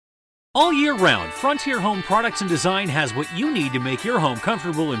All year round, Frontier Home Products and Design has what you need to make your home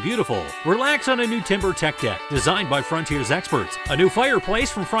comfortable and beautiful. Relax on a new timber tech deck designed by Frontier's experts. A new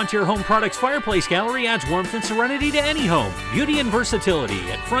fireplace from Frontier Home Products Fireplace Gallery adds warmth and serenity to any home. Beauty and versatility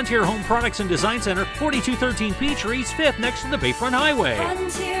at Frontier Home Products and Design Center, 4213 Peachtree, East 5th, next to the Bayfront Highway.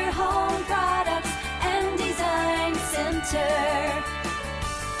 Frontier Home Products and Design Center.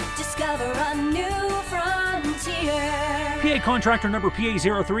 Discover a new frontier. PA contractor number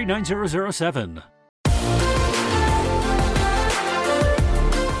PA039007.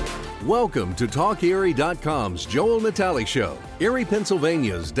 Welcome to TalkErie.com's Joel Natale Show, Erie,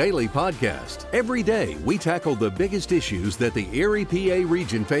 Pennsylvania's daily podcast. Every day, we tackle the biggest issues that the Erie, PA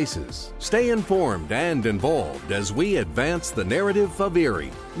region faces. Stay informed and involved as we advance the narrative of Erie.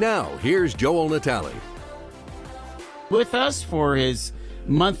 Now, here's Joel Natale. With us for his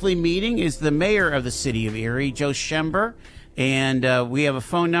monthly meeting is the mayor of the city of Erie, Joe Schember. And we have a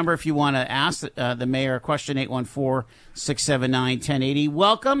phone number if you want to ask the mayor a question, 814-679-1080.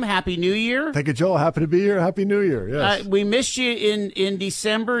 Welcome. Happy New Year. Thank you, Joel. Happy to be here. Happy New Year. Yes. We missed you in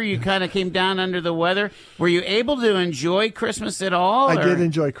December. You kind of came down under the weather. Were you able to enjoy Christmas at all? I did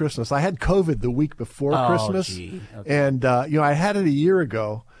enjoy Christmas. I had COVID the week before Christmas. Gee. Okay. And, I had it a year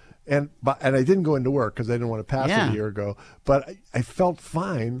ago. And I didn't go into work because I didn't want to pass it a year ago. But I felt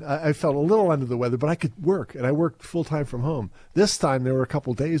fine. I felt a little under the weather, but I could work, and I worked full time from home. This time there were a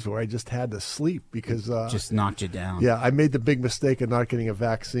couple days where I just had to sleep because just knocked you down. Yeah, I made the big mistake of not getting a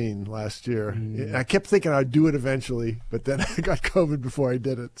vaccine last year. I kept thinking I'd do it eventually, but then I got COVID before I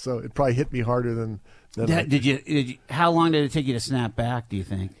did it, so it probably hit me harder than. Did you? How long did it take you to snap back? Do you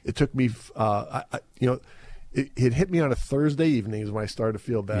think it took me? It hit me on a Thursday evening is when I started to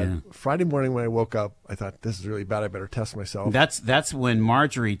feel bad. Yeah. Friday morning when I woke up, I thought, this is really bad. I better test myself. That's when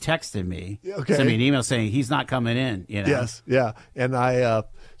Marjorie texted me, sent me an email saying he's not coming in. You know? Yes, yeah. And I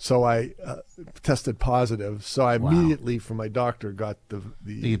tested positive. So I immediately from my doctor got the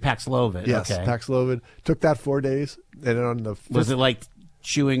Paxlovid. Yes, okay. Paxlovid. Took that 4 days. And then on the fifth, was it like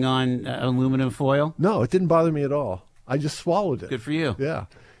chewing on aluminum foil? No, it didn't bother me at all. I just swallowed it. Good for you. Yeah.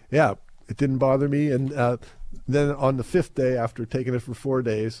 Yeah. It didn't bother me. And then on the fifth day, after taking it for 4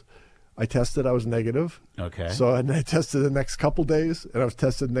 days, I tested. I was negative. Okay. So and I tested the next couple days, and I was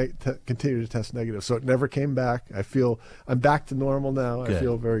continued to test negative. So it never came back. I'm back to normal now. Good. I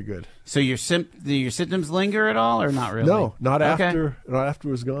feel very good. So your symptoms linger at all, or not really? No, not after. Not after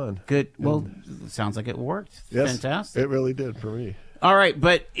it was gone. Good. Well, it sounds like it worked. Yes, fantastic. It really did for me. All right,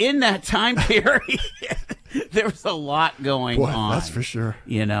 but in that time period, there was a lot going on. That's for sure.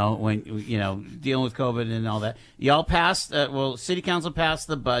 When dealing with COVID and all that. Y'all passed. City Council passed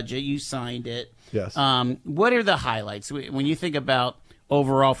the budget. You signed it. Yes. What are the highlights when you think about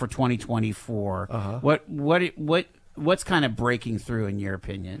overall for 2024? What's kind of breaking through in your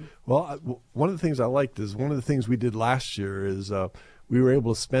opinion? Well, one of the things I liked is one of the things we did last year is. We were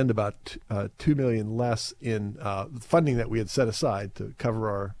able to spend about $2 million less in funding that we had set aside to cover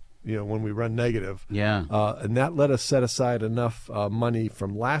our, when we run negative. Yeah. And that let us set aside enough money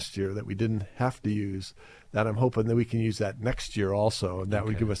from last year that we didn't have to use. That I'm hoping that we can use that next year also, and that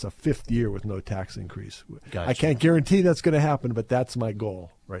would give us a fifth year with no tax increase. Gotcha. I can't guarantee that's going to happen, but that's my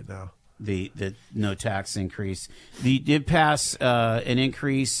goal right now. The no tax increase. You did pass an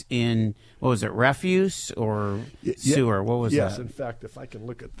increase in, what was it, refuse or sewer? What was that? Yes, in fact, if I can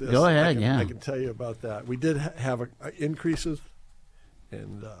look at this. Go ahead, I can tell you about that. We did have increases,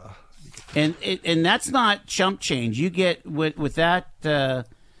 and that's not chump change. You get with that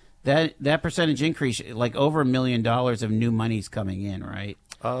that percentage increase, like over $1 million of new money's coming in, right?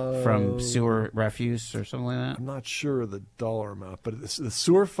 From sewer refuse or something like that? I'm not sure of the dollar amount, but the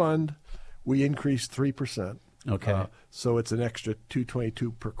sewer fund, we increased 3%. Okay. So it's an extra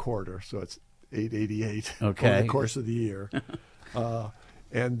 $222 per quarter, so it's $888 over the course of the year.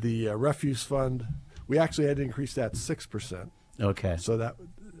 And the refuse fund, we actually had to increase that 6%. Okay. So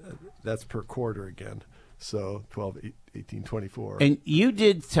that's per quarter again. So 12, 18, 24. And you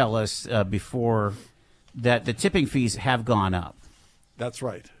did tell us before that the tipping fees have gone up. That's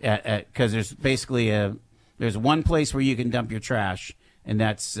right. Because there's basically there's one place where you can dump your trash, and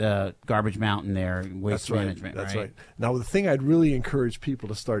that's Garbage Mountain there, waste management. That's right. Now, the thing I'd really encourage people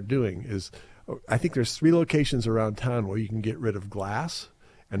to start doing is, I think there's 3 locations around town where you can get rid of glass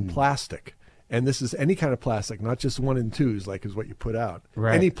and plastic. And this is any kind of plastic, not just 1 and 2s like is what you put out.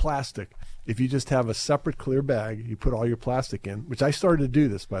 Right. Any plastic. If you just have a separate clear bag, you put all your plastic in, which I started to do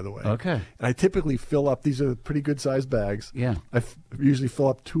this, by the way. Okay. And I typically fill up, these are pretty good sized bags. Yeah. I usually fill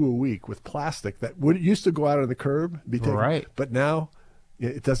up 2 a week with plastic that used to go out on the curb. Be taken, right. But now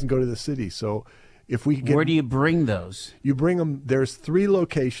it doesn't go to the city. So if we get, where do you bring those? You bring them. There's 3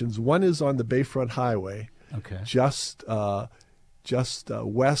 locations. One is on the Bayfront Highway, just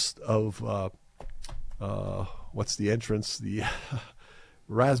west of what's the entrance? The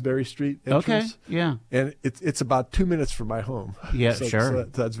Raspberry Street entrance. Okay, yeah. And it's about 2 minutes from my home. Yeah, so, sure. So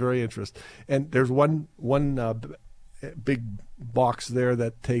that's very interesting. And there's one big box there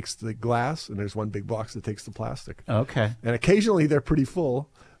that takes the glass, and there's one big box that takes the plastic. Okay. And occasionally they're pretty full,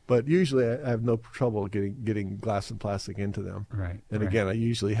 but usually I have no trouble getting glass and plastic into them. Right. And again, I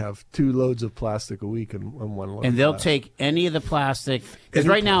usually have 2 loads of plastic a week and one load. And they'll of glass. take any of the plastic, because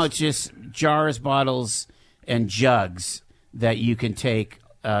right now it's just jars, bottles, and jugs that you can take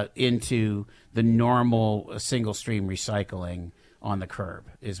into the normal single stream recycling on the curb,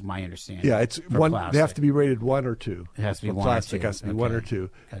 is my understanding. Yeah, it's one. Plastic. They have to be rated 1 or 2. It has to be 1 plastic. or 2. Has to be 1 or 2.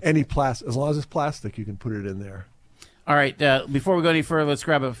 Gotcha. Any plastic, as long as it's plastic, you can put it in there. All right. Before we go any further, let's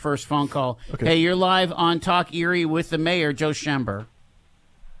grab a first phone call. Okay. Hey, you're live on Talk Erie with the mayor, Joe Schember.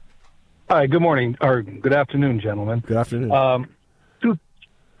 Hi. Good morning, or good afternoon, gentlemen. Good afternoon.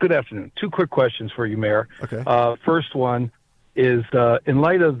 Good afternoon. 2 quick questions for you, Mayor. Okay. First one is, in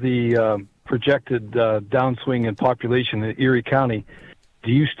light of the projected downswing in population in Erie County,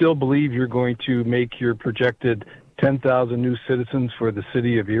 do you still believe you're going to make your projected 10,000 new citizens for the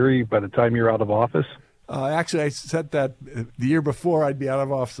city of Erie by the time you're out of office? Actually, I said that the year before I'd be out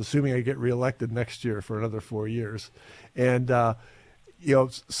of office, assuming I get reelected next year for another 4 years. And,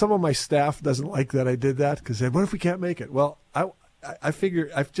 some of my staff doesn't like that I did that because they said, what if we can't make it? Well, I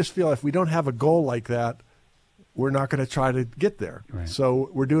just feel if we don't have a goal like that, we're not going to try to get there. Right. So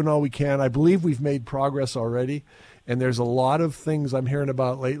we're doing all we can. I believe we've made progress already. And there's a lot of things I'm hearing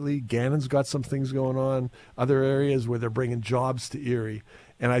about lately. Gannon's got some things going on, other areas where they're bringing jobs to Erie.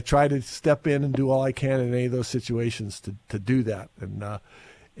 And I try to step in and do all I can in any of those situations to do that. And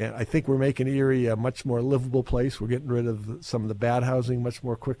I think we're making Erie a much more livable place. We're getting rid of some of the bad housing much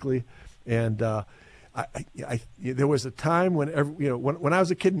more quickly. And there was a time when I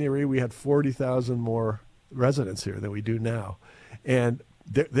was a kid in Erie, we had 40,000 more residents here than we do now. And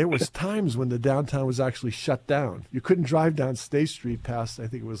there was times when the downtown was actually shut down. You couldn't drive down State Street past, I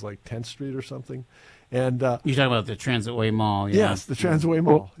think it was like 10th Street or something. And you're talking about the Transitway Mall. Yeah. Yes, the Transitway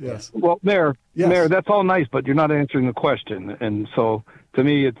Mall. Yes. Well, Mayor, Yes. Mayor, that's all nice, but you're not answering the question. And so, to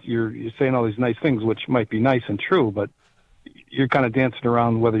me, you're saying all these nice things, which might be nice and true, but you're kind of dancing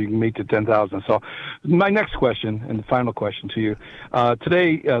around whether you can make the 10,000. So, my next question and the final question to you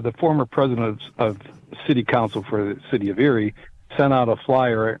today, the former president of City Council for the City of Erie sent out a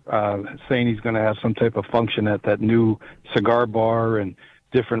flyer saying he's going to have some type of function at that new cigar bar and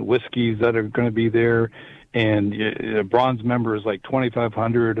different whiskeys that are going to be there, and a bronze member is like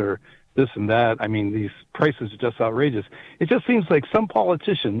 $2,500 or this and that. I mean, these prices are just outrageous. It just seems like some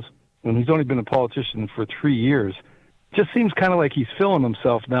politicians, and he's only been a politician for 3 years, just seems kind of like he's filling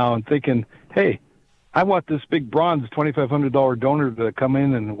himself now and thinking, hey, I want this big bronze $2,500 donor to come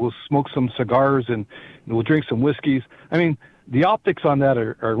in and we'll smoke some cigars and we'll drink some whiskeys. I mean, the optics on that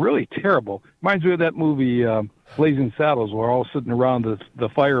are really terrible. Reminds me of that movie, Blazing Saddles, where we're all sitting around the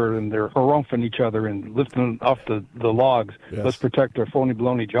fire and they're harumphing each other and lifting off the logs. Yes. Let's protect our phony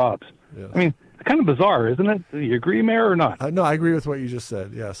baloney jobs. Yes. I mean, it's kind of bizarre, isn't it? Do you agree, Mayor, or not? No, I agree with what you just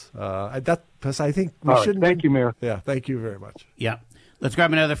said. Yes. Because I think we All shouldn't. right. Thank you, Mayor. Yeah. Thank you very much. Yeah. Let's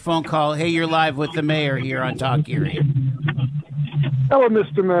grab another phone call. Hey, you're live with the mayor here on Talk Erie. Hello,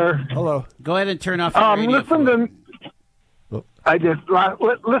 Mr. Mayor. Hello. Go ahead and turn off your radio.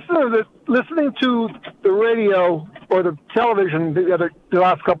 Listening to the radio or the television the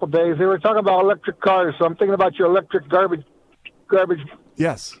last couple of days. They were talking about electric cars, so I'm thinking about your electric garbage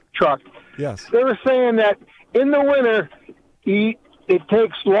Yes. truck. Yes. They were saying that in the winter, it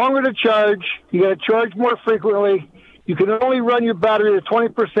takes longer to charge. You got to charge more frequently. You can only run your battery to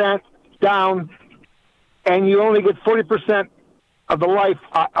 20% down, and you only get 40% of the life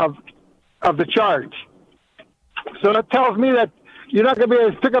of the charge. So that tells me that you're not going to be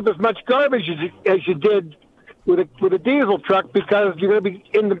able to pick up as much garbage as you did with a diesel truck because you're going to be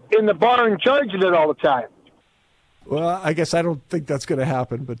in the barn charging it all the time. Well, I guess I don't think that's going to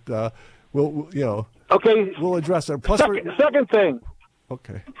happen, but we'll Okay. we'll address it. Plus, Second thing.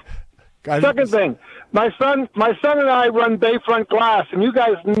 okay. Second thing, my son and I run Bayfront Glass, and you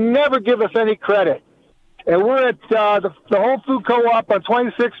guys never give us any credit. And we're at the Whole Food Co-op on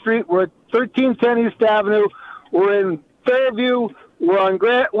 26th Street. We're at 1310 East Avenue. We're in Fairview. We're on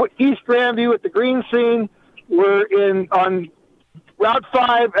East Grandview at the Green Scene. We're on Route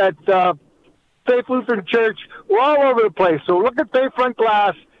 5 at Faith Lutheran Church. We're all over the place. So look at Bayfront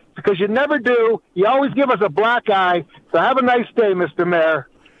Glass because you never do. You always give us a black eye. So have a nice day, Mr. Mayor.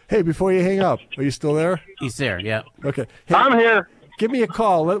 Hey, before you hang up, are you still there? He's there. Yeah. Okay. Hey, I'm here. give me a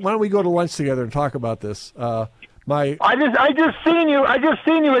call. Why don't we go to lunch together and talk about this? I just seen you at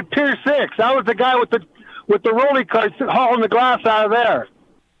Pier 6. I was the guy with the rolling carts hauling the glass out of there.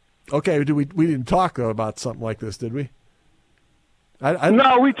 Okay, we didn't talk about something like this, did we?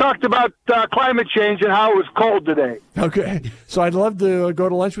 No, we talked about climate change and how it was cold today. Okay, so I'd love to go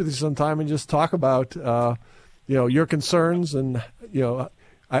to lunch with you sometime and just talk about your concerns, and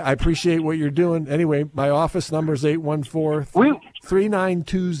I appreciate what you're doing. Anyway, my office number is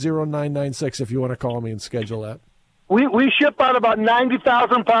 814-392-0996 if you want to call me and schedule that. We ship out about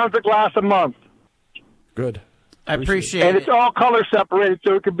 90,000 pounds of glass a month. Good. I appreciate it. And it's all color separated,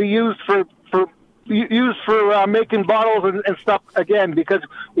 so it could be used for making bottles and stuff again. Because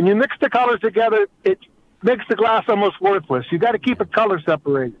when you mix the colors together, it makes the glass almost worthless. You got to keep it color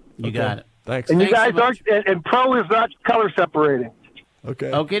separated. You got it. Thanks. And Thanks you guys so much. aren't. And Pro is not color separating.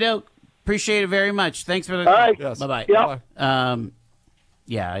 Okay. Okay, doke. Appreciate it very much. Thanks for the All right. Yes. Bye-bye. Yep.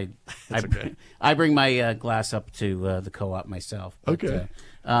 Yeah, okay. I bring my glass up to the co-op myself. But, Okay.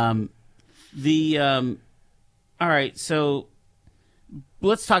 All right, so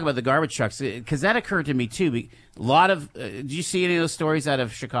let's talk about the garbage trucks, because that occurred to me too. A lot of did you see any of those stories out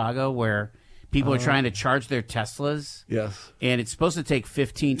of Chicago where people are trying to charge their Teslas? Yes. And it's supposed to take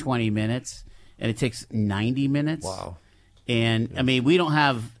 15, 20 minutes, and it takes 90 minutes. Wow. And I mean, we don't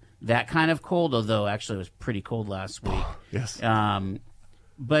have that kind of cold, although actually it was pretty cold last week. Yes.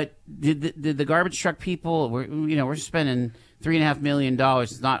 But did the garbage truck people? We're spending $3.5 million.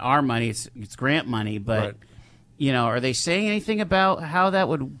 It's not our money; it's grant money. But Right. Are they saying anything about how that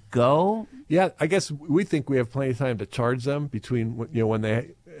would go? Yeah, I guess we think we have plenty of time to charge them between when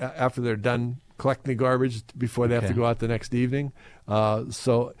they after they're done collecting the garbage before they have to go out the next evening.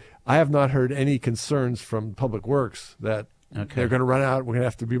 So I have not heard any concerns from Public Works that they're going to run out. We're going to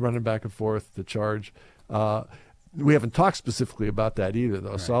have to be running back and forth to charge. We haven't talked specifically about that either,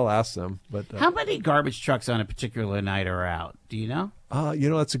 though, so I'll ask them. But How many garbage trucks on a particular night are out? Do you know?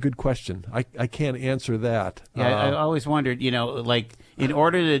 That's a good question. I can't answer that. Yeah, I always wondered, like in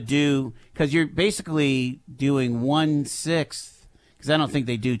order to do, because you're basically doing 1/6, because I don't think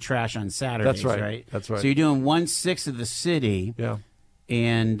they do trash on Saturdays, That's right. That's right. So you're doing 1/6 of the city. Yeah.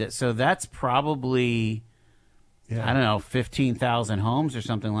 And so that's probably, I don't know, 15,000 homes or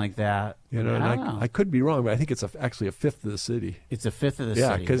something like that. I could be wrong, but I think it's actually a fifth of the city. It's a fifth of the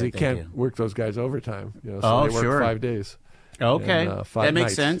Yeah, city. because that you they can't do. work those guys overtime. So they work sure. 5 days. Okay, and, 5 that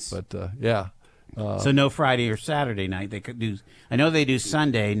makes nights. sense. But So no Friday or Saturday night. They could do. I know they do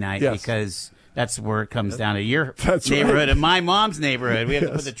Sunday night Yes. because that's where it comes down to your That's neighborhood right. and my mom's neighborhood. We have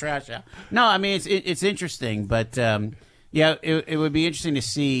to put the trash out. No, I mean it's interesting, but it would be interesting to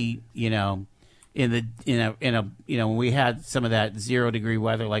see when we had some of that 0-degree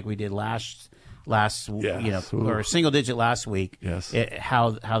weather like we did last Yes. or single digit last week. Yes.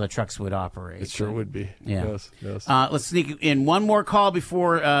 How the trucks would operate. It sure would be. Yeah. Yes. Let's sneak in one more call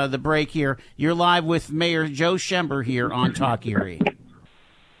before the break here. You're live with Mayor Joe Schember here on Talk Erie.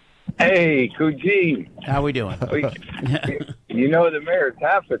 Hey, Coogee. How we doing? The mayor's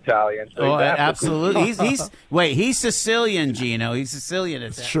half Italian. So he's half absolutely. He's Sicilian, Gino. He's Sicilian.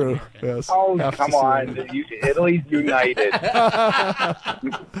 It's true. Yes. Oh, Half come Sicilian. on. Italy's united.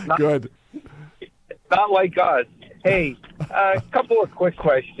 Good. Not like us. Hey, a couple of quick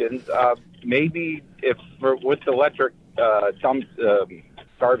questions. Maybe with the electric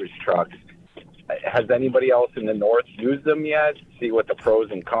garbage trucks, has anybody else in the north used them yet? See what the pros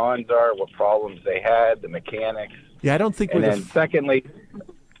and cons are, what problems they had, the mechanics. Yeah, I don't think And we're then secondly,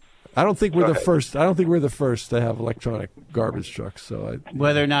 I don't think we're the ahead. first. I don't think we're the first to have electronic garbage trucks. So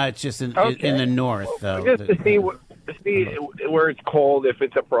Whether or not it's just in the north, though. just to see where it's cold, if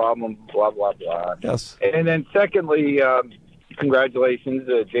it's a problem, blah, blah, blah. yes, And then secondly, congratulations,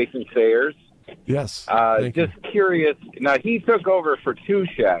 Jason Sayers. yes. Thank you. Just curious. Now, he took over for Two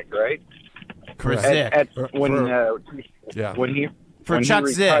Shack, right? Correct. Zick. When Chuck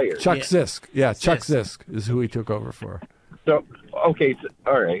he Zick. retired. Chuck Yeah. Zisk. Yeah, Chuck Zisk is who he took over for. So, okay,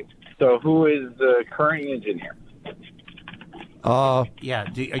 all right. So who is the current engineer? Yeah.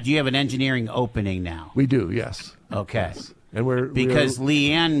 Do you have an engineering opening now? We do. Yes. Okay. Yes. And Because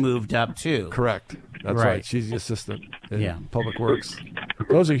Leanne moved up too. correct. That's Right. right. She's the assistant in Yeah. Public Works.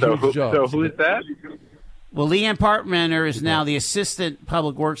 Those are So huge jobs. So who is that? Well, Leanne Partmenter is now the assistant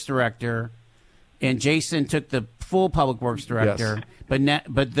public works director, and Jason took the full public works director. Yes.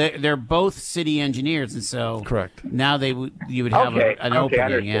 But they're both city engineers, and so Correct. Now you would have an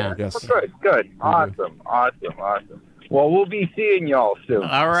opening. Yeah. Understand. Yes. Good. Awesome. Well, we'll be seeing y'all soon.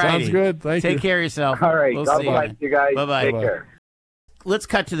 All right. Sounds good. Thank you. Take care of yourself. All right. We'll God see bless you guys. Bye-bye. Take Bye-bye. care. let's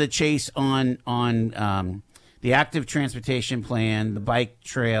cut to the chase on the active transportation plan, the bike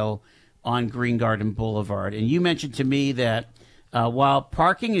trail on Greengarden Boulevard. And you mentioned to me that while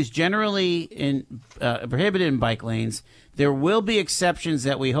parking is generally prohibited in bike lanes, there will be exceptions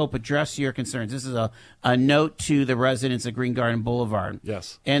that we hope address your concerns. This is a note to the residents of Greengarden Boulevard.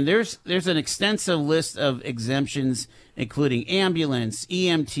 Yes. And there's an extensive list of exemptions, including ambulance,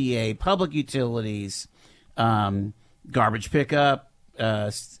 EMTA, public utilities, garbage pickup,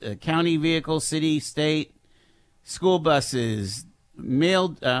 county vehicles, city, state, school buses,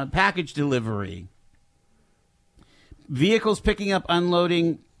 mail, package delivery, vehicles picking up,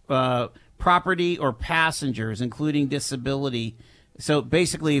 unloading property or passengers, including disability. So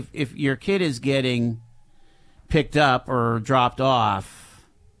basically, if your kid is getting picked up or dropped off,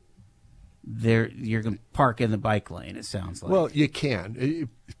 you're going to park in the bike lane, it sounds like. Well, you can. It'd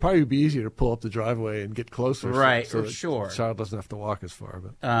probably be easier to pull up the driveway and get closer. Right, so for sure. The child doesn't have to walk as far.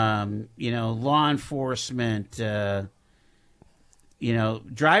 But law enforcement,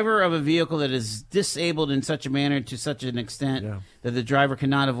 driver of a vehicle that is disabled in such a manner to such an extent that the driver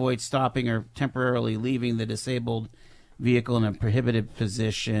cannot avoid stopping or temporarily leaving the disabled vehicle in a prohibited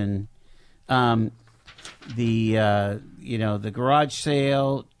position. The garage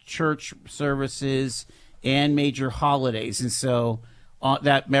sale, church services, and major holidays. And so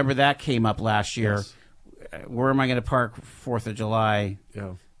remember that came up last year. Yes. Where am I going to park 4th of July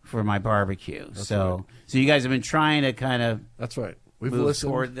for my barbecue? That's so right. So you guys have been trying to kind of that's right. We've move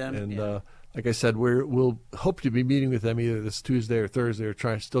listened toward them. And like I said, we'll hope to be meeting with them either this Tuesday or Thursday,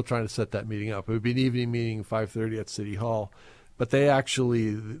 or still trying to set that meeting up. It would be an evening meeting, 5:30 at City Hall. But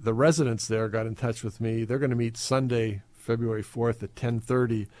the residents there got in touch with me. They're going to meet Sunday, February 4th at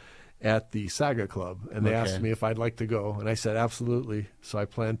 10:30 at the Saga Club. And they asked me if I'd like to go. And I said, absolutely. So I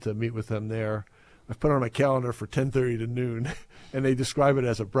plan to meet with them there. I've put on my calendar for 10:30 to noon. And they describe it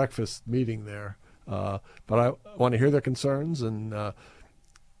as a breakfast meeting there. But I want to hear their concerns and,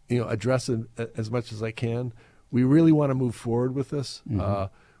 address it as much as I can. We really want to move forward with this.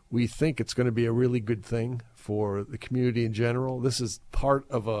 Mm-hmm. We think it's going to be a really good thing for the community in general. This is part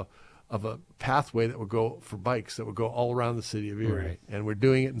of a pathway that will go for bikes that will go all around the city of Erie. Right. And we're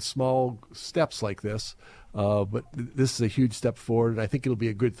doing it in small steps like this. But this is a huge step forward, and I think it'll be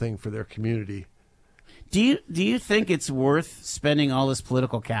a good thing for their community. Do you think it's worth spending all this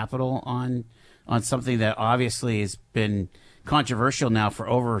political capital on something that obviously has been controversial now for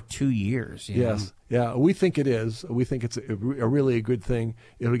over 2 years? Yes. Yeah, we think it is. We think it's a really a good thing.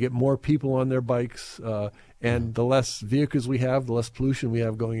 It'll get more people on their bikes, and the less vehicles we have, the less pollution we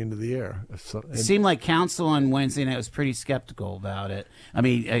have going into the air. It seemed like council on Wednesday night was pretty skeptical about it. I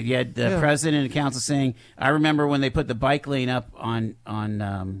mean, you had the president of council saying, I remember when they put the bike lane up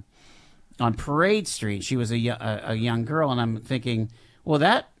on Parade Street. She was a young girl, and I'm thinking, well,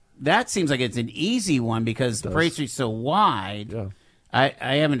 that seems like it's an easy one because Parade Street's so wide. Yeah.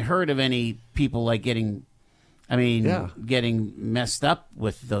 I haven't heard of any people getting messed up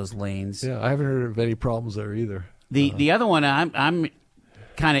with those lanes. Yeah, I haven't heard of any problems there either. The other one I'm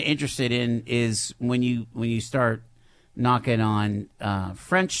kind of interested in is when you start knocking on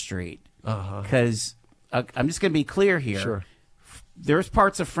French Street, because I'm just going to be clear here. Sure. There's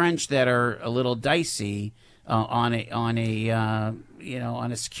parts of French that are a little dicey on a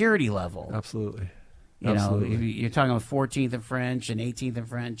security level. Absolutely. You're talking about 14th and French and 18th and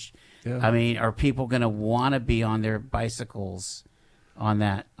French. Yeah. I mean, are people going to want to be on their bicycles on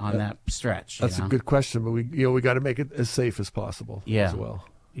that stretch? That's a good question, but we got to make it as safe as possible as well.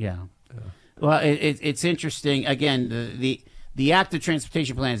 Yeah. Well, it's interesting. Again, the active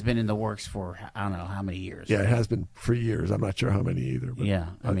transportation plan has been in the works for I don't know how many years. Yeah, it has been for years. I'm not sure how many either. But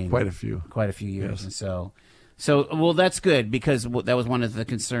I mean, quite a few. Quite a few years, yes. And so well, that's good because that was one of the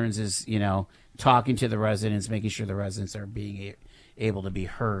concerns is talking to the residents, making sure the residents are being able to be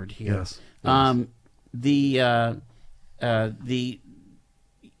heard here. Yes. As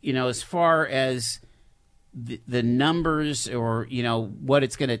far as the numbers or what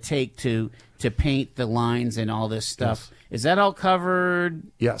it's going to take to paint the lines and all this stuff, is that all covered?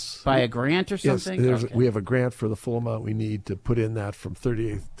 Yes. By a grant or something? Yes. We have a grant for the full amount we need to put in that from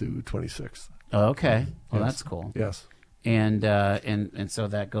 38th to 26th. Oh, okay. Well, yes. That's cool. Yes. And so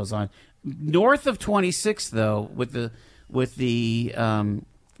that goes on. North of 26, though, with the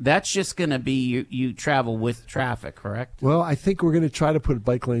that's just going to be you travel with traffic, correct? Well, I think we're going to try to put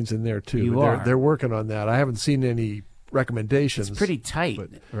bike lanes in there too. They're working on that. I haven't seen any recommendations. It's pretty tight,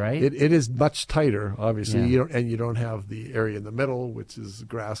 right? It is much tighter, obviously. Yeah. You don't have the area in the middle, which is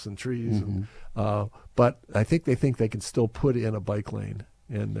grass and trees. Mm-hmm. But I think they can still put in a bike lane,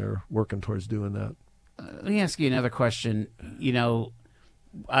 and they're working towards doing that. Let me ask you another question.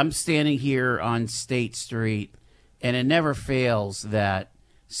 I'm standing here on State Street, and it never fails that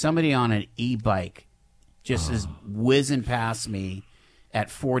somebody on an e-bike just is whizzing past me at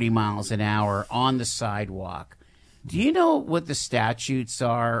 40 miles an hour on the sidewalk. Do you know what the statutes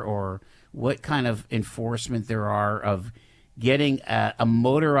are or what kind of enforcement there are of getting a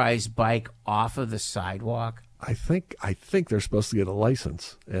motorized bike off of the sidewalk? I think they're supposed to get a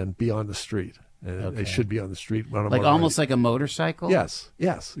license and be on the street. And they should be on the street. Like almost like a motorcycle? Yes,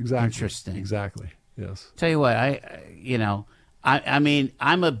 exactly. Interesting. Exactly, yes. Tell you what, I mean,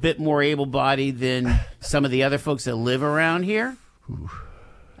 I'm a bit more able-bodied than some of the other folks that live around here.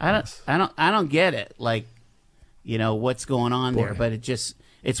 I don't get it. Like, what's going on there? But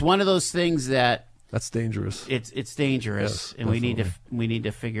it's one of those things that's dangerous. It's dangerous, and definitely. we need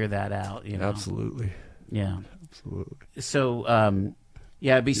to figure that out. Absolutely. Yeah. Absolutely. So,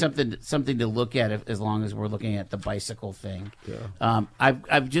 it'd be something to look at as long as we're looking at the bicycle thing. Yeah.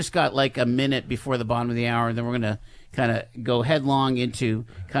 I've just got like a minute before the bottom of the hour, and then we're going to kind of go headlong into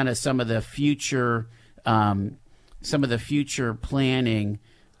kind of some of the future planning.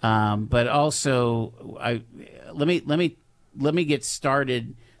 But also, let me get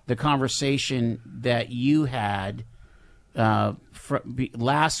started the conversation that you had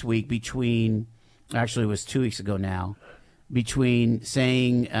last week between, actually it was 2 weeks ago now, between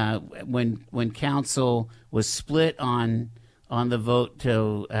saying when council was split on the vote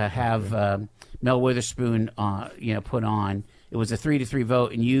to have Mel Witherspoon put on, it was a 3-3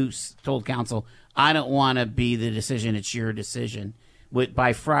 vote, and you told council, I don't want to be the decision, it's your decision.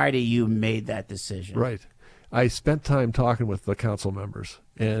 By Friday, you made that decision. Right. I spent time talking with the council members,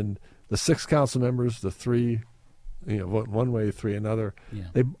 and the 6 council members, the 3, vote one way, 3 another,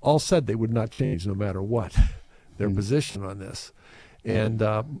 they all said they would not change no matter what their position on this. And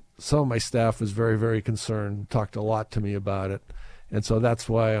some of my staff was very, very concerned, talked a lot to me about it. And so that's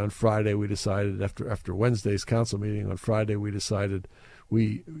why on Friday we decided, after Wednesday's council meeting, on Friday we decided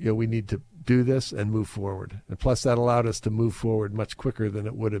we need to do this and move forward. And plus that allowed us to move forward much quicker than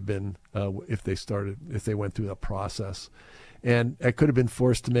it would have been if they went through the process. And I could have been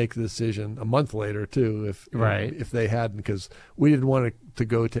forced to make the decision a month later too, if they hadn't, because we didn't want to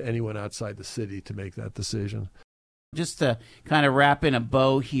go to anyone outside the city to make that decision. Just to kind of wrap in a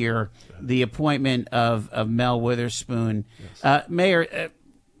bow here, the appointment of Mel Witherspoon. Yes. Mayor,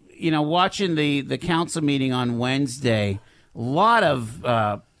 watching the council meeting on Wednesday, a lot of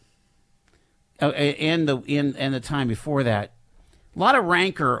and the time before that, a lot of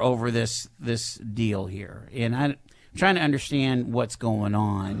rancor over this deal here, and I'm trying to understand what's going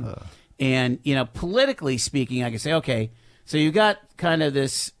on. And politically speaking, I can say, okay, so you got kind of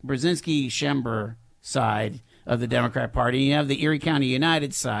this Brzezinski Schember side of the Democrat Party. You have the Erie County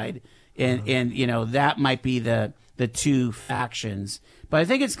United side, and that might be the two factions. But I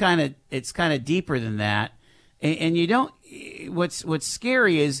think it's kind of deeper than that. And you don't. What's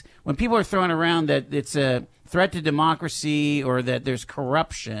scary is when people are throwing around that it's a threat to democracy or that there's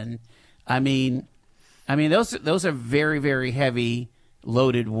corruption. I mean those are very, very heavy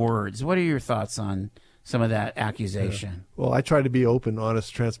loaded words. What are your thoughts on some of that accusation? Well, I try to be open,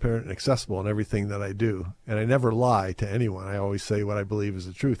 honest, transparent, and accessible in everything that I do. And I never lie to anyone. I always say what I believe is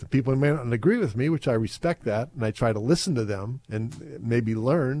the truth. And people may not agree with me, which I respect that, and I try to listen to them and maybe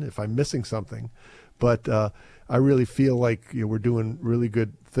learn if I'm missing something. But I really feel like we're doing really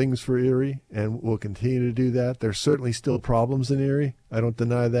good things for Erie, and we'll continue to do that. There's certainly still problems in Erie. I don't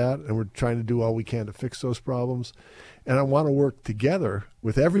deny that, and we're trying to do all we can to fix those problems. And I want to work together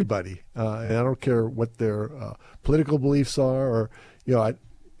with everybody, and I don't care what their political beliefs are, or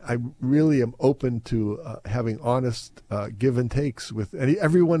I really am open to having honest give and takes with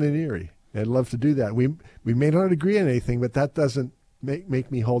everyone in Erie. I'd love to do that. We may not agree on anything, but that doesn't make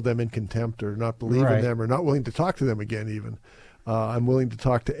me hold them in contempt or not believe in them or not willing to talk to them again. Even I'm willing to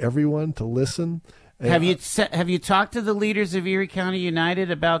talk to everyone, to listen. Have you talked to the leaders of Erie County United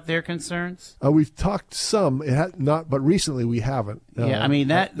about their concerns? We've talked some, but recently we haven't. I mean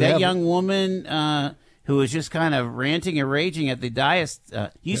that young woman who was just kind of ranting and raging at the dais.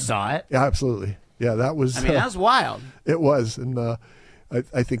 You saw it? Yeah, absolutely. Yeah, that was. I mean, that was wild. It was, and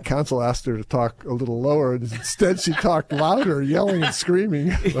I think council asked her to talk a little lower, and instead she talked louder, yelling and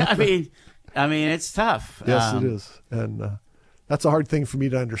screaming. I mean, it's tough. Yes, it is, and that's a hard thing for me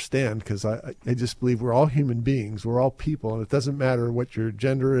to understand because I just believe we're all human beings. We're all people, and it doesn't matter what your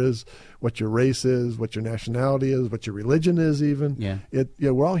gender is, what your race is, what your nationality is, what your religion is even. Yeah.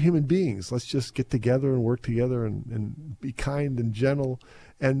 We're all human beings. Let's just get together and work together and be kind and gentle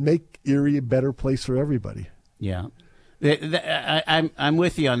and make Erie a better place for everybody. Yeah. I'm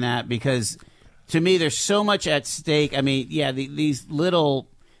with you on that because to me, there's so much at stake. I mean, yeah, these little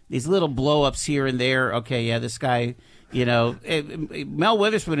blow-ups here and there. Okay, yeah, this guy, Mel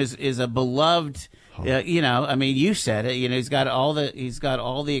Witherspoon is a beloved. I mean, you said it. He's got all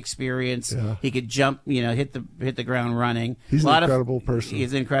the experience. Yeah. He could jump. Hit the ground running. He's an incredible person.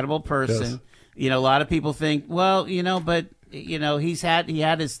 He's an incredible person. Yes. A lot of people think, well, but he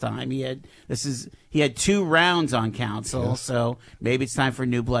had his time. He had 2 rounds on council, yes. So maybe it's time for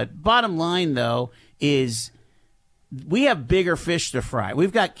new blood. Bottom line, though, is we have bigger fish to fry.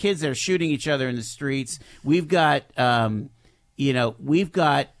 We've got kids that are shooting each other in the streets. We've got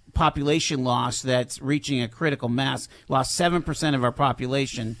population loss that's reaching a critical mass. Lost 7% of our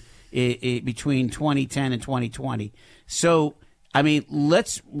population between 2010 and 2020. So, I mean,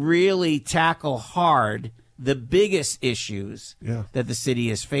 let's really tackle hard the biggest issues that the city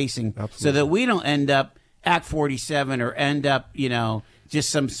is facing. Absolutely. So that we don't end up Act 47 or end up, just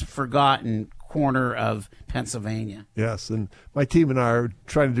some forgotten corner of Pennsylvania. Yes, and my team and I are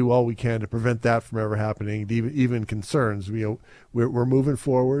trying to do all we can to prevent that from ever happening, even concerns. We're moving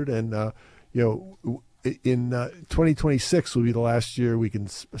forward, and in 2026 will be the last year we can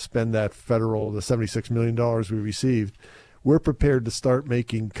spend the $76 million we received. We're prepared to start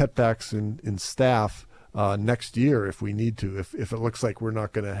making cutbacks in staff next year if we need to, if it looks like we're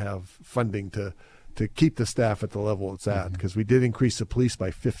not going to have funding to keep the staff at the level it's at, because we did increase the police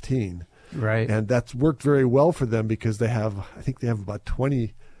by 15. Right. And that's worked very well for them because I think they have about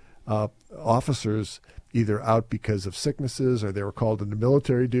 20 officers either out because of sicknesses or they were called into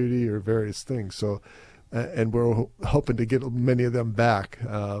military duty or various things. So, and we're hoping to get many of them back.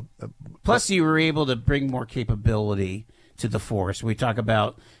 Plus, you were able to bring more capability to the force. We talk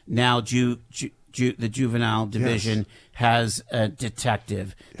about now the juvenile division has a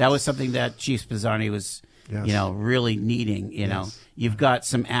detective. That was something that Chief Spizzani was really needing. You've got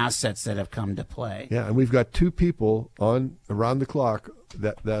some assets that have come to play. Yeah, and we've got 2 people around the clock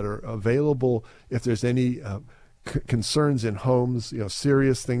that are available if there's any concerns in homes,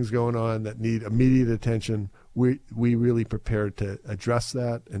 serious things going on that need immediate attention. We really prepared to address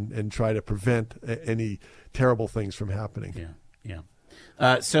that and try to prevent any terrible things from happening. Yeah.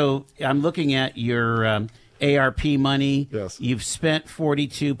 So I'm looking at your ARP money. Yes. You've spent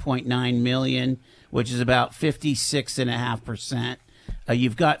 $42.9 million, which is about 56.5%.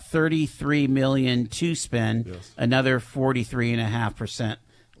 You've got $33 million to spend. Yes. Another 43.5%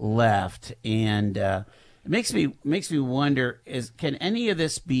 left, and it makes me wonder: can any of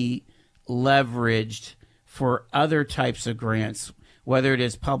this be leveraged for other types of grants, whether it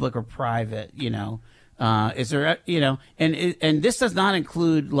is public or private? Is there and this does not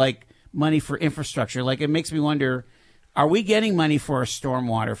include like money for infrastructure. Like, it makes me wonder, are we getting money for our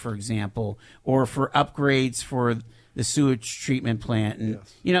stormwater, for example, or for upgrades for the sewage treatment plant? And,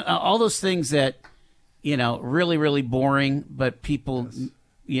 all those things that, really, really boring, but people,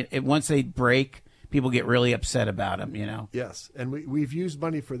 once they break, people get really upset about them, Yes, and we've used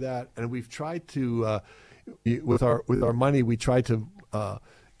money for that, and we've tried to, with our money, we tried to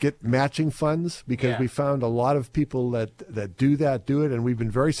get matching funds because we found a lot of people that do it, and we've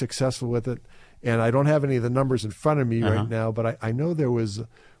been very successful with it. And I don't have any of the numbers in front of me right now, but I know there was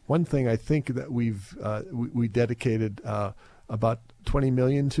one thing I think that we dedicated about $20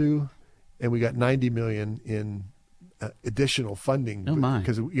 million to, and we got $90 million in additional funding. Oh my!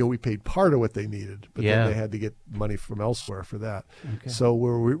 Because we paid part of what they needed, but then they had to get money from elsewhere for that. Okay. So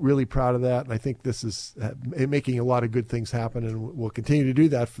we're really proud of that, and I think this is making a lot of good things happen, and we'll continue to do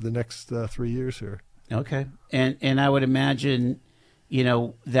that for the next 3 years here. Okay, and I would imagine,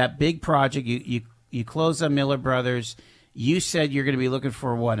 that big project you closed on Miller Brothers. You said you're going to be looking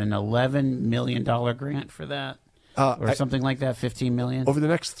for what, an $11 million grant for that? Or something like that, $15 million? Over the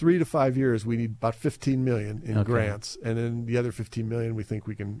next 3 to 5 years, we need about $15 million in grants. And then the other $15 million we think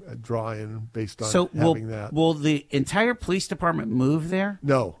we can draw in based on having that. Will the entire police department move there?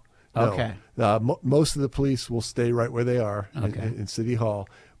 No. Okay. Most of the police will stay right where they are in City Hall.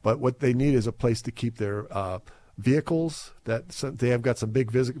 But what they need is a place to keep their vehicles. They have got some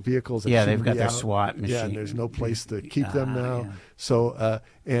big vehicles. That they've got their SWAT machine. Yeah, and there's no place to keep them now. Yeah. So,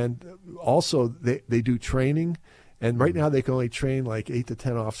 and also they do training. And right now they can only train like 8 to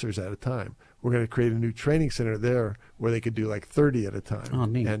 10 officers at a time. We're going to create a new training center there where they could do like 30 at a time. Oh,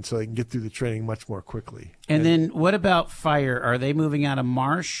 neat. And so they can get through the training much more quickly. And then what about fire? Are they moving out of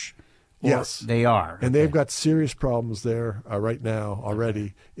Marsh? Yes. They are. And they've got serious problems there right now already.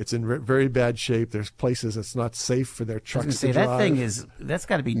 Okay. It's in very bad shape. There's places it's not safe for their trucks to drive. That thing that's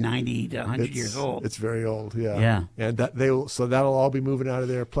got to be 90 to 100 years old. It's very old, yeah. Yeah. And that'll all be moving out of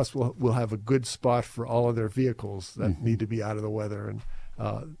there. Plus, we'll have a good spot for all of their vehicles that need to be out of the weather.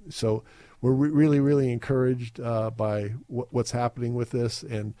 And so we're really encouraged by what's happening with this,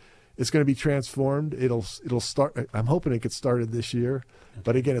 and it's going to be transformed. It'll start. I'm hoping it gets started this year,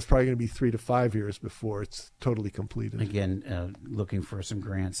 but again, it's probably going to be 3 to 5 years before it's totally completed. Again, looking for some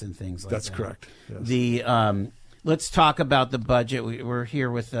grants and things like That's that. correct. Yes. The let's talk about the budget. We're here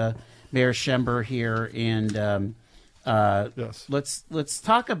with Mayor Schember here, and yes. Let's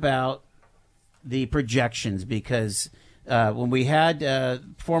talk about the projections, because when we had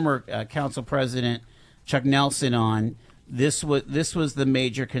former council president Chuck Nelson on, this was the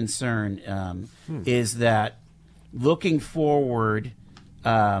major concern, is that looking forward,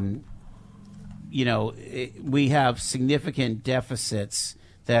 we have significant deficits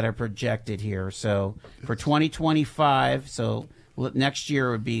that are projected here. So for 2025, so next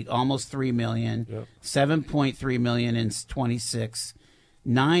year would be almost $3 million, Yep. 7.3 million in 26,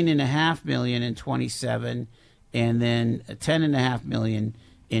 9.5 million in 27, and then 10.5 million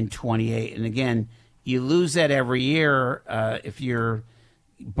in 28. And again, you lose that every year. If you're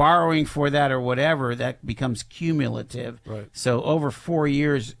borrowing for that or whatever, that becomes cumulative. Right. So over 4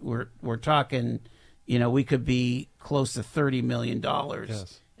 years, we're talking, we could be close to $30 million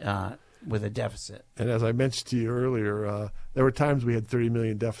with a deficit. And as I mentioned to you earlier, there were times we had 30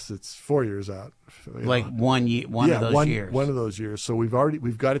 million deficits 4 years out. Like one of those years. One of those years. So we've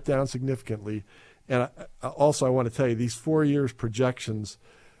got it down significantly. And I want to tell you, these 4 years projections,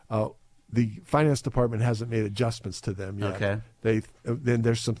 the finance department hasn't made adjustments to them yet. Okay. Then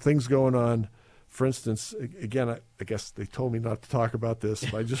there's some things going on. For instance, again, I guess they told me not to talk about this.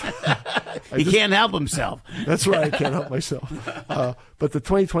 But He can't help himself. That's right. I can't help myself. But the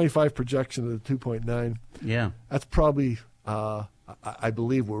 2025 projection of the 2.9, that's probably, I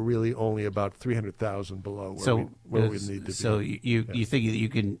believe we're really only about 300,000 below where we need to be. So you think that you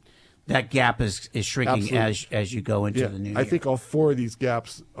can, that gap is shrinking as you go into the new year. I think all four of these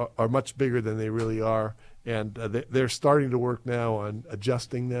gaps are much bigger than they really are. And they're starting to work now on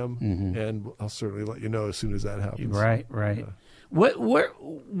adjusting them, and I'll certainly let you know as soon as that happens. Right.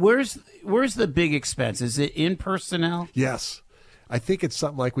 Where's the big expense? Is it in personnel? Yes, I think it's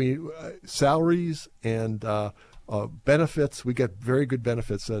something like salaries and benefits. We get very good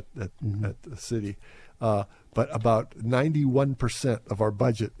benefits at the city, but about 91% of our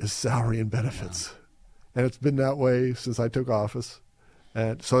budget is salary and benefits, and it's been that way since I took office,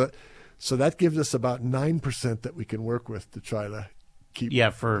 and so that gives us about 9% that we can work with to try to keep. Yeah,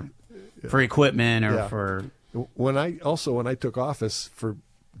 for equipment or for. When I took office, for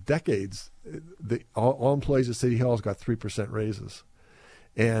decades, all employees at City Hall got 3% raises,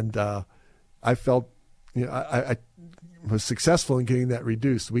 and I felt, I was successful in getting that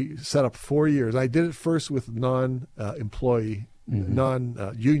reduced. We set up 4 years. I did it first with non-employee,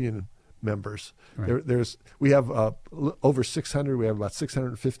 non-union members. Right. We have over 600. We have about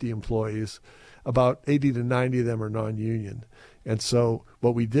 650 employees. About 80 to 90 of them are non-union. And so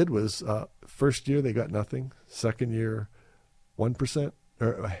what we did was, first year they got nothing. Second year, 1%,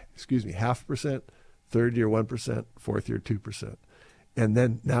 or 0.5%. Third year, 1%. Fourth year, 2%. And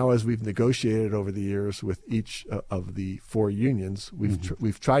then now, as we've negotiated over the years with each of the four unions,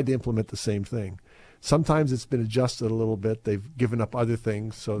 we've tried to implement the same thing. Sometimes it's been adjusted a little bit. They've given up other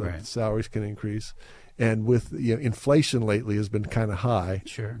things so that salaries can increase. And with inflation lately has been kind of high.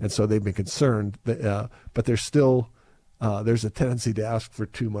 Sure. And so they've been concerned. But there's still there's a tendency to ask for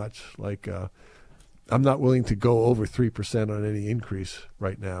too much. Like I'm not willing to go over 3% on any increase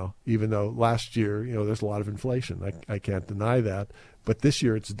right now, even though last year, there's a lot of inflation. I can't deny that. But this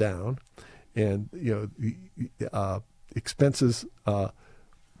year it's down. And, expenses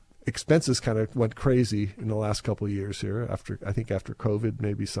kind of went crazy in the last couple of years here. After COVID,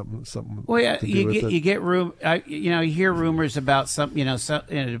 maybe something. Well, yeah, to do with it. you get room. You hear rumors about some in a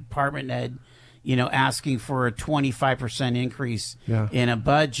department head, asking for a 25% increase in a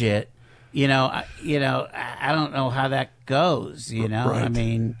budget. I don't know how that goes.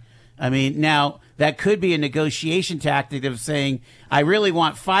 Right. I mean, now that could be a negotiation tactic of saying, I really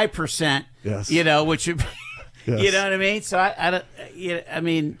want 5%. Yes. Which would be, you know what I mean? So I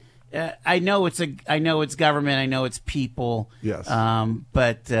know it's government. I know it's people. Yes.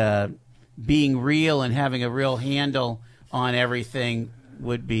 But being real and having a real handle on everything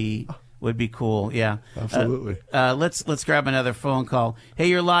would be cool. Yeah. Absolutely. Let's grab another phone call. Hey,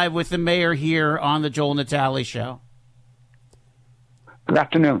 you're live with the mayor here on the Joel Natale Show. Good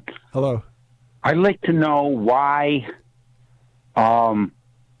afternoon. Hello. I'd like to know why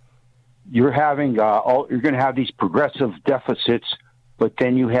you're having you're going to have these progressive deficits, but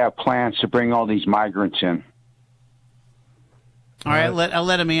then you have plans to bring all these migrants in. All right, I'll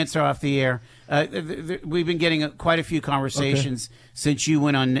let him answer off the air. We've been getting quite a few conversations since you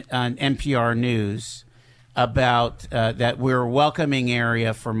went on NPR News about that we're a welcoming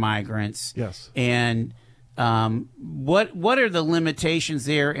area for migrants. Yes. And what are the limitations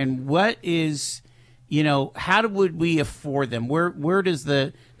there, and what is, how would we afford them? Where does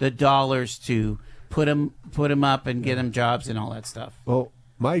the dollars to put them up and get them jobs and all that stuff? Well,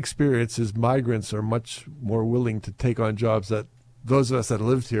 my experience is migrants are much more willing to take on jobs that those of us that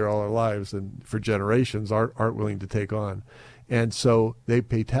lived here all our lives and for generations aren't willing to take on. And so they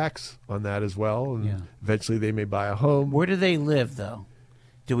pay tax on that as well, and eventually they may buy a home. Where do they live, though?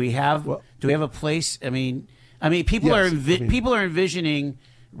 Do we have a place? I mean, people are envisioning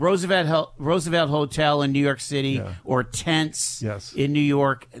Roosevelt Hotel in New York City or tents in New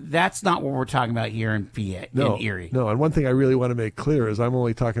York. That's not what we're talking about here in PA, in Erie. No, and one thing I really want to make clear is I'm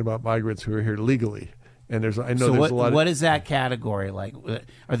only talking about migrants who are here legally. And there's a lot. What is that category like?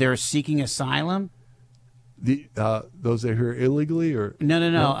 Are they seeking asylum? Those that are here illegally, or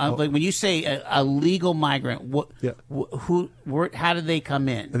no. Like when you say a legal migrant, how do they come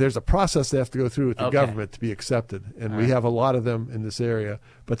in? And there's a process they have to go through with the government to be accepted, and we have a lot of them in this area.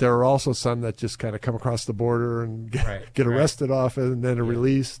 But there are also some that just kind of come across the border and get arrested off and then are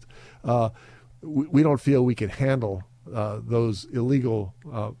released. We don't feel we can handle those illegal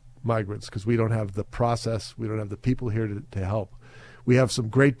migrants because we don't have the process, we don't have the people here to help. We have some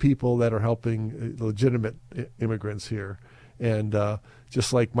great people that are helping legitimate immigrants here, and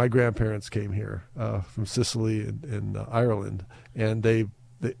just like my grandparents came here from Sicily and Ireland, and they've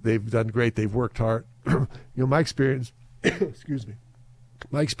done great. They've worked hard. My experience, excuse me,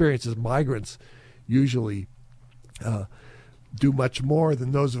 my experience is migrants usually do much more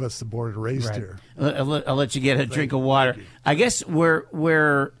than those of us that born and raised here. I'll let you get a drink of water. I guess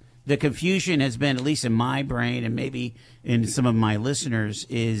where the confusion has been, at least in my brain and maybe in some of my listeners,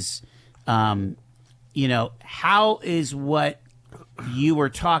 is, how is what you were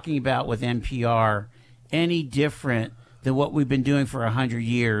talking about with NPR any different than what we've been doing for 100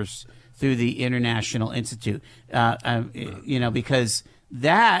 years through the International Institute? Because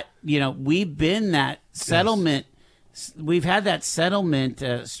that, we've been that settlement. We've had that settlement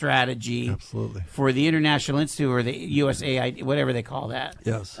strategy for the International Institute or the USAID, whatever they call that.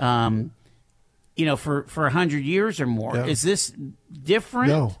 Yes. For 100 years or more. Yeah. Is this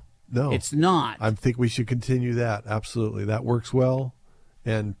different? No, it's not. I think we should continue that. Absolutely, that works well,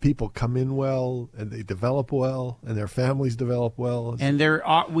 and people come in well, and they develop well, and their families develop well. And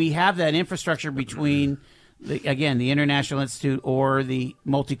we have that infrastructure between, the International Institute or the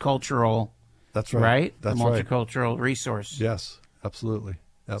multicultural. That's right. Right? That's the multicultural resource. Yes, absolutely.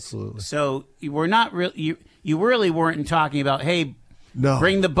 So you were not really, you really weren't talking about, hey,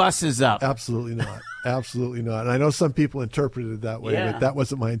 bring the buses up. Absolutely not. Absolutely not. And I know some people interpreted it that way, but that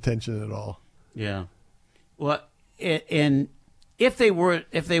wasn't my intention at all. Yeah. Well, and if they were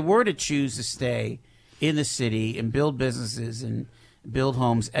to choose to stay in the city and build businesses and build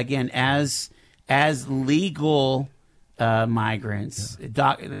homes, again, as legal migrants,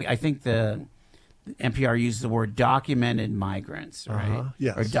 I think the NPR used the word documented migrants, right?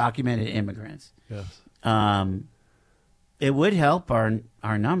 Yes. Or documented immigrants. Yes. It would help our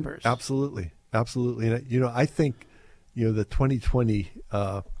numbers. Absolutely. And, I think, the 2020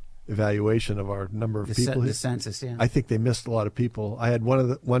 evaluation of our number of people. The census, yeah. I think they missed a lot of people. I had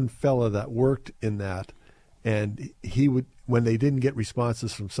one fella that worked in that, and he would, when they didn't get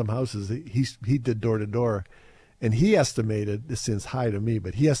responses from some houses, he did door to door, and he estimated, this seems high to me,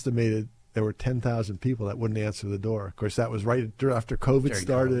 but he estimated there were 10,000 people that wouldn't answer the door. Of course, that was right after COVID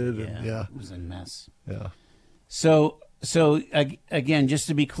started. It was a mess. Yeah. So again, just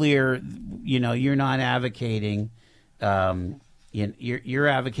to be clear, you're not advocating. You're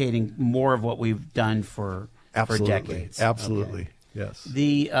advocating more of what we've done for decades. Absolutely. Okay. Yes.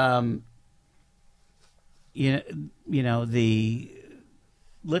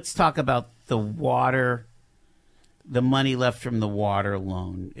 Let's talk about the water. The money left from the water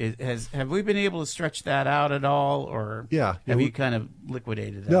loan. Have we been able to stretch that out at all, or have you kind of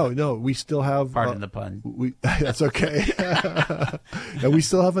liquidated that? No, we still have. Pardon the pun. That's okay. And we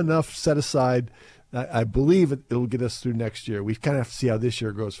still have enough set aside. I believe it'll get us through next year. We kind of have to see how this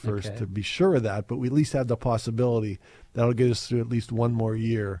year goes first to be sure of that, but we at least have the possibility that'll get us through at least one more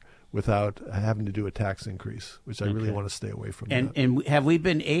year without having to do a tax increase, which I really want to stay away from. And have we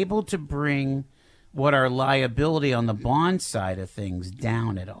been able to bring what our liability on the bond side of things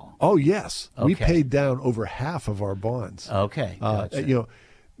down at all? Oh, yes. Okay. We paid down over half of our bonds. Okay. Gotcha.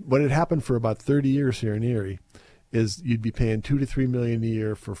 What had happened for about 30 years here in Erie is you'd be paying $2 to $3 million a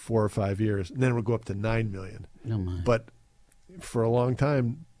year for 4 or 5 years, and then it would go up to $9 million. No mind. But for a long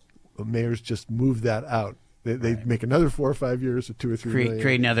time, mayors just move that out. They make another 4 or 5 years or 2 or 3 million.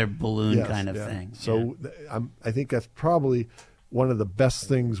 Create another balloon kind of thing. So I think that's probably one of the best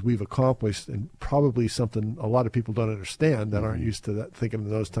things we've accomplished, and probably something a lot of people don't understand that aren't used to that, thinking in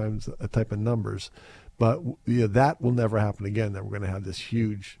those times, type of numbers. But that will never happen again, that we're going to have this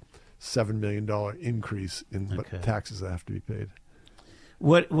huge $7 million increase in taxes that have to be paid.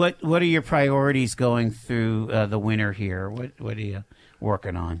 What are your priorities going through the winter here? What are you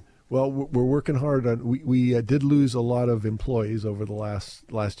working on? Well, we're working hard on. We did lose a lot of employees over the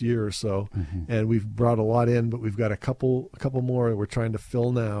last year or so, and we've brought a lot in, but we've got a couple more that we're trying to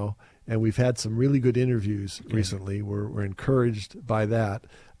fill now, and we've had some really good interviews recently. We're encouraged by that,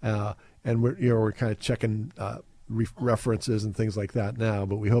 and we're kind of checking references and things like that now.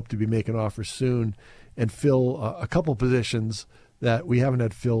 But we hope to be making offers soon and fill a couple positions that we haven't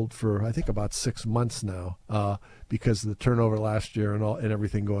had filled for, I think, about 6 months now, because of the turnover last year and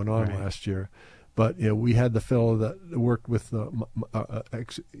everything going on last year. But we had the fellow that worked with the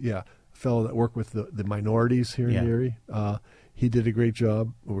minorities here in Erie. He did a great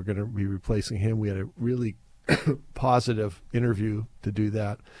job. We're going to be replacing him. We had a really positive interview to do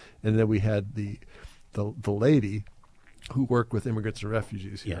that, and then we had the lady who worked with immigrants and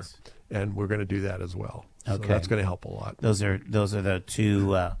refugees here, and we're going to do that as well. So that's going to help a lot. Those are the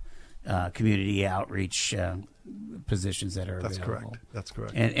two community outreach positions that are available. That's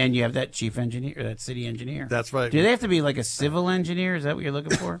correct. And you have that chief engineer, or that city engineer. That's right. Do they have to be like a civil engineer? Is that what you're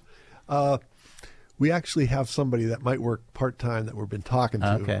looking for? We actually have somebody that might work part-time that we've been talking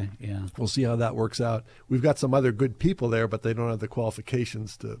to. Okay, yeah. We'll see how that works out. We've got some other good people there, but they don't have the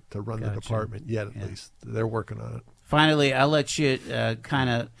qualifications to run the department yet, at least. They're working on it. Finally, I'll let you kind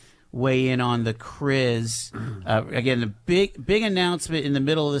of weigh in on the Criz. Again, the big announcement in the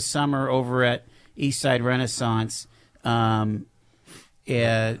middle of the summer over at Eastside Renaissance.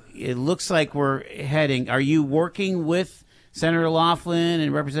 It looks like we're heading. Are you working with Senator Laughlin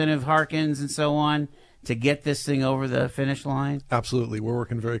and Representative Harkins and so on to get this thing over the finish line? Absolutely. We're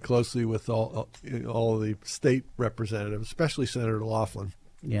working very closely with all of the state representatives, especially Senator Laughlin.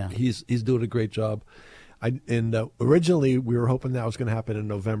 Yeah. He's doing a great job. Originally, we were hoping that was going to happen in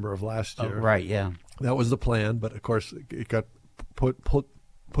November of last year. Oh, right, yeah. That was the plan, but of course it got put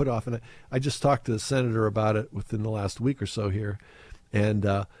off. And I just talked to the senator about it within the last week or so here, and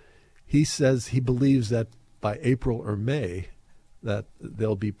he says he believes that by April or May that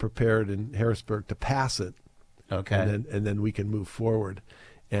they'll be prepared in Harrisburg to pass it. Okay. And then we can move forward.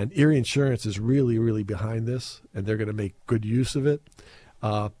 And Erie Insurance is really, really behind this, and they're going to make good use of it.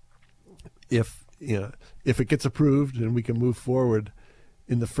 If it gets approved and we can move forward,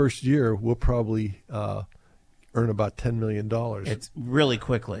 in the first year, we'll probably earn about $10 million. It's really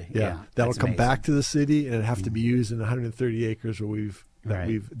quickly. Yeah. That'll come back to the city, and it'll have to be used in 130 acres where we've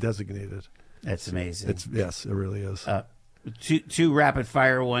designated. That's amazing. Yes, it really is. Two rapid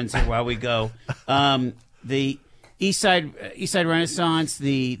fire ones here while we go. The Eastside Renaissance,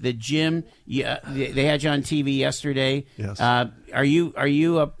 the gym. They had you on TV yesterday. Yes. Are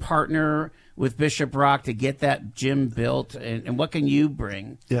you a partner with Bishop Rock to get that gym built, and what can you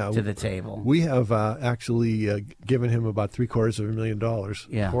bring to the table? We have actually given him about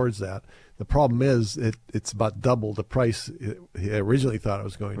 $750,000 towards that. The problem is it's about double the price he originally thought it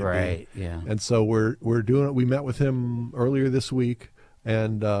was going to be. Right. Yeah. And so we're doing it. We met with him earlier this week,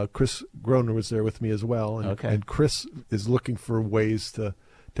 and Chris Groner was there with me as well. And Chris is looking for ways to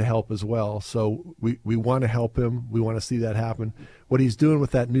help as well. So we want to help him. We want to see that happen. What he's doing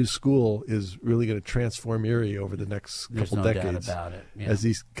with that new school is really going to transform Erie over the next couple decades. Doubt about it. Yeah.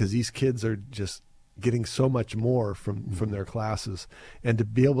 Because these kids are just getting so much more from their classes, and to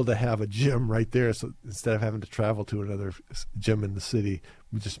be able to have a gym right there, so instead of having to travel to another gym in the city,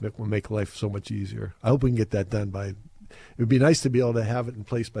 will make life so much easier. I hope we can get that done by. It would be nice to be able to have it in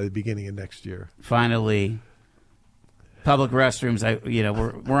place by the beginning of next year. Finally, public restrooms.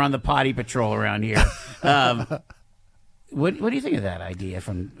 We're on the potty patrol around here. What do you think of that idea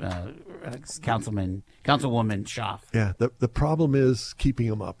from Councilwoman Schaaf? Yeah, the problem is keeping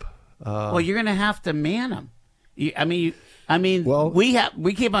them up. Well, you're going to have to man them. We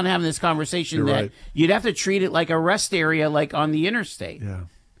keep on having this conversation that you'd have to treat it like a rest area, like on the interstate,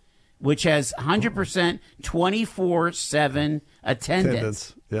 which has 100% 24/7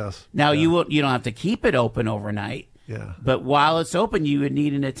 attendance. Yes. Now you don't have to keep it open overnight. Yeah. But while it's open, you would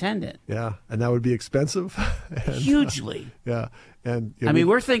need an attendant. Yeah, and that would be expensive. Hugely. Yeah, and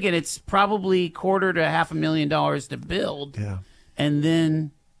we're thinking it's probably $250,000 to $500,000 to build. Yeah. And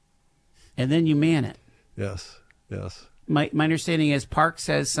then you man it. Yes. My understanding is Parks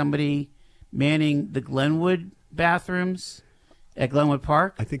has somebody manning the Glenwood bathrooms. at Glenwood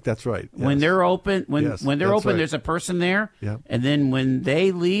Park. I think that's right. When Yes. they're open, when Yes, they're that's open, right. there's a person there. Yeah. And then when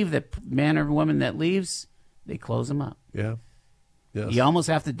they leave, the man or woman that leaves, they close them up. Yeah. Yes. You almost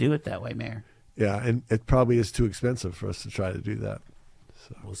have to do it that way, Mayor. Yeah, and it probably is too expensive for us to try to do that.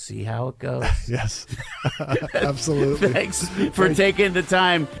 We'll see how it goes. Yes. Absolutely. Thanks for taking the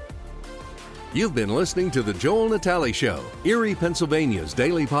time. You've been listening to The Joel Natale Show, Erie, Pennsylvania's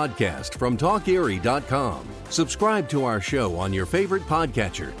daily podcast from TalkErie.com. Subscribe to our show on your favorite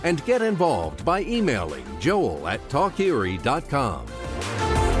podcatcher and get involved by emailing Joel@TalkErie.com.